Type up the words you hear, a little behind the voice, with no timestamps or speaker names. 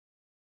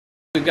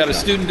We've got a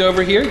student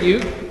over here.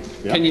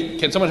 Yeah.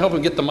 Can someone help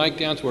him get the mic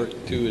down to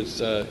his?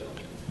 There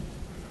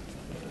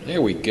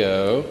we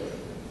go.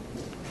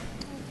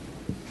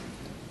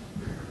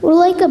 Will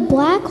like a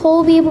black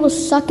hole be able to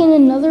suck in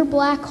another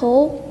black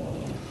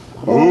hole?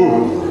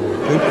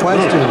 Ooh, good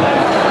question.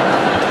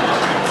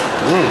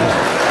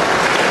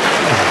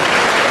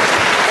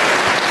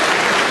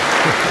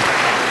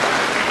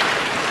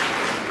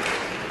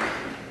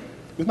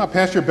 It's not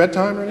past your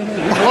bedtime or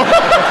anything?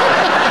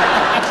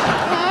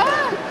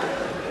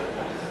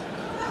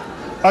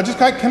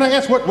 Can I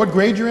ask what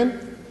grade you're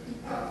in?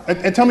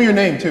 And tell me your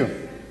name, too.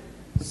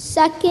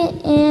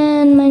 Second,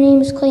 and my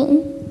name is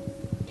Clayton.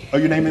 Oh,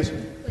 your name is?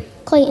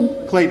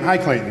 Clayton. Clayton. Hi,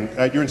 Clayton.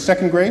 You're in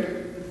second grade?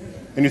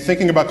 And you're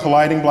thinking about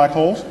colliding black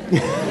holes?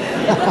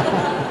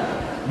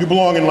 You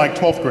belong in, like,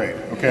 12th grade,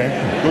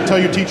 okay? Don't tell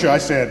your teacher I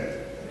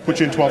said, put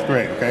you in 12th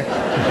grade, okay?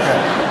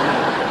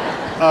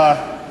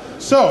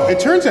 So, it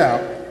turns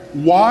out,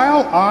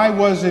 while I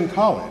was in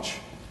college,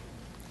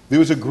 there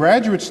was a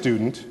graduate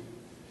student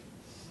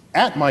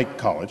at my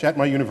college, at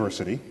my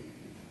university,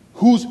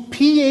 whose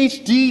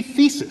PhD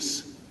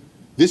thesis,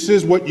 this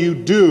is what you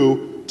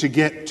do to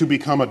get to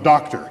become a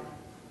doctor,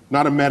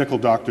 not a medical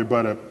doctor,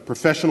 but a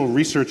professional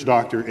research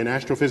doctor in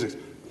astrophysics.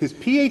 His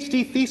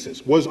PhD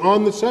thesis was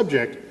on the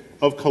subject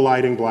of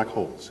colliding black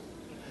holes.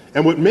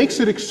 And what makes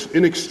it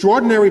an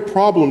extraordinary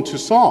problem to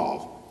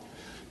solve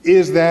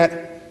is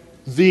that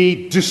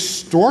the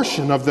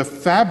distortion of the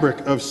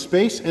fabric of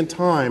space and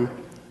time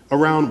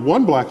around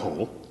one black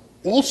hole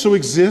also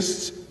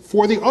exists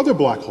for the other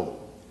black hole.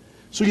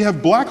 So you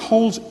have black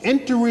holes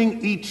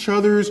entering each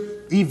other's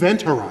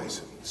event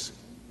horizons.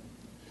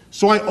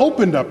 So I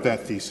opened up that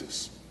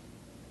thesis.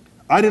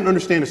 I didn't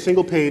understand a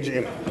single page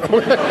in it.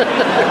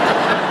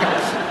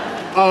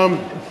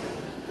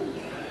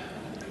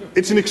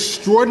 It's an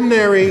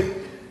extraordinary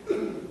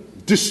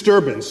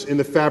disturbance in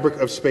the fabric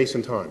of space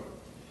and time.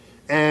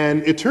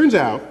 And it turns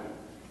out,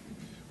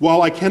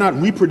 while I cannot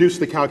reproduce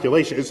the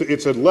calculation,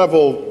 it's a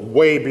level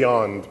way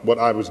beyond what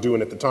I was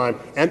doing at the time,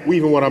 and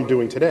even what I'm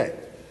doing today.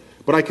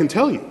 But I can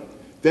tell you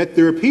that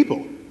there are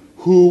people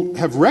who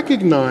have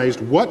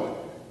recognized what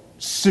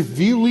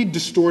severely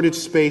distorted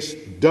space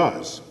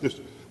does,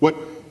 what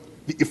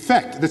the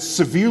effect that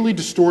severely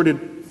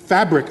distorted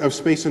fabric of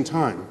space and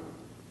time.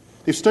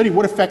 They've studied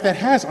what effect that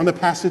has on the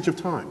passage of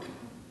time.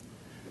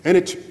 And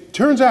it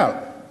turns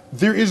out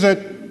there is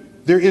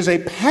a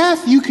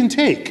path you can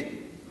take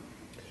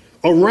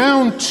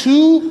around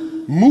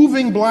two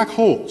moving black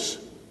holes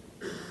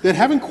that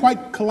haven't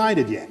quite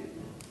collided yet,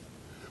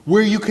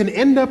 where you can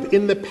end up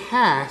in the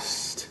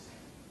past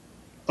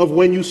of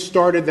when you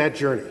started that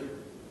journey.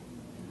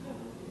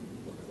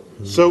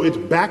 So it's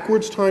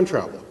backwards time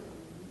travel,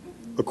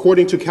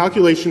 according to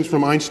calculations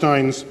from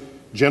Einstein's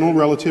general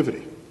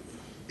relativity,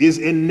 is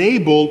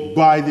enabled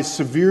by the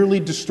severely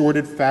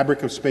distorted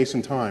fabric of space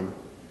and time,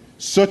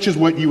 such as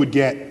what you would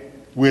get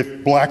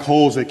with black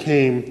holes that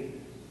came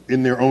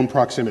in their own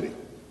proximity.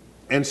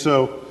 And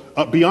so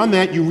beyond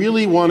that, you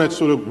really want to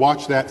sort of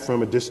watch that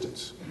from a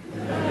distance.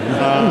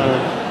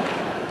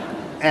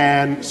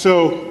 And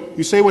so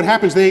you say what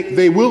happens,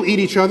 they will eat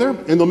each other,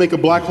 and they'll make a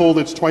black hole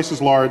that's twice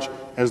as large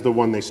as the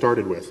one they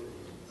started with.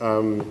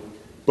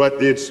 But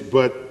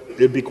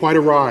it'd be quite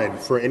a ride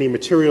for any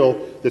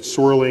material that's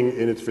swirling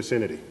in its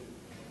vicinity.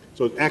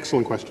 So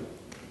excellent question.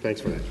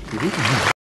 Thanks for that.